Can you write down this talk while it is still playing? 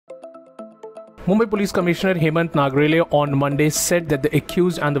Mumbai Police Commissioner Hemant Nagrale on Monday said that the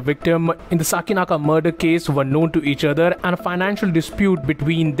accused and the victim in the Sakinaka murder case were known to each other, and a financial dispute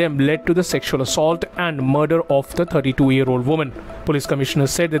between them led to the sexual assault and murder of the 32-year-old woman. Police Commissioner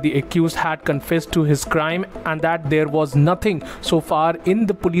said that the accused had confessed to his crime and that there was nothing so far in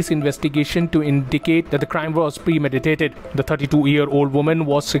the police investigation to indicate that the crime was premeditated. The 32-year-old woman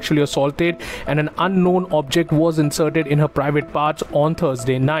was sexually assaulted and an unknown object was inserted in her private parts on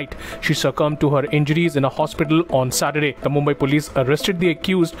Thursday night. She succumbed to her injuries in a hospital on Saturday. The Mumbai police arrested the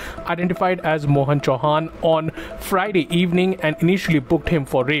accused, identified as Mohan Chauhan, on Friday evening and initially booked him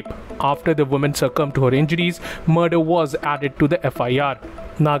for rape. After the woman succumbed to her injuries, murder was added to the FIR.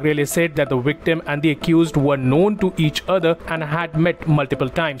 Nagrale said that the victim and the accused were known to each other and had met multiple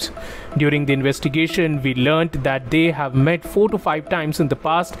times. During the investigation, we learned that they have met 4 to 5 times in the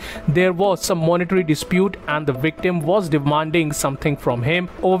past. There was some monetary dispute and the victim was demanding something from him,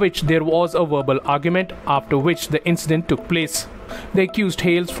 over which there was a verbal argument, after which the incident took place. The accused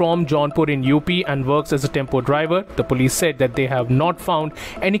hails from Jaunpur in UP and works as a tempo driver. The police said that they have not found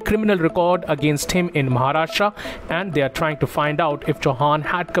any criminal record against him in Maharashtra and they are trying to find out if Chauhan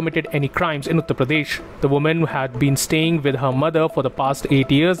had committed any crimes in Uttar Pradesh. The woman had been staying with her mother for the past 8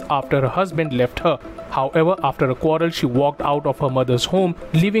 years after her husband left her. However, after a quarrel, she walked out of her mother's home,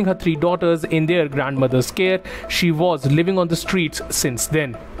 leaving her 3 daughters in their grandmother's care. She was living on the streets since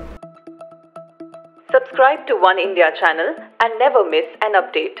then. Subscribe to Oneindia channel and never miss an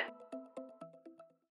update.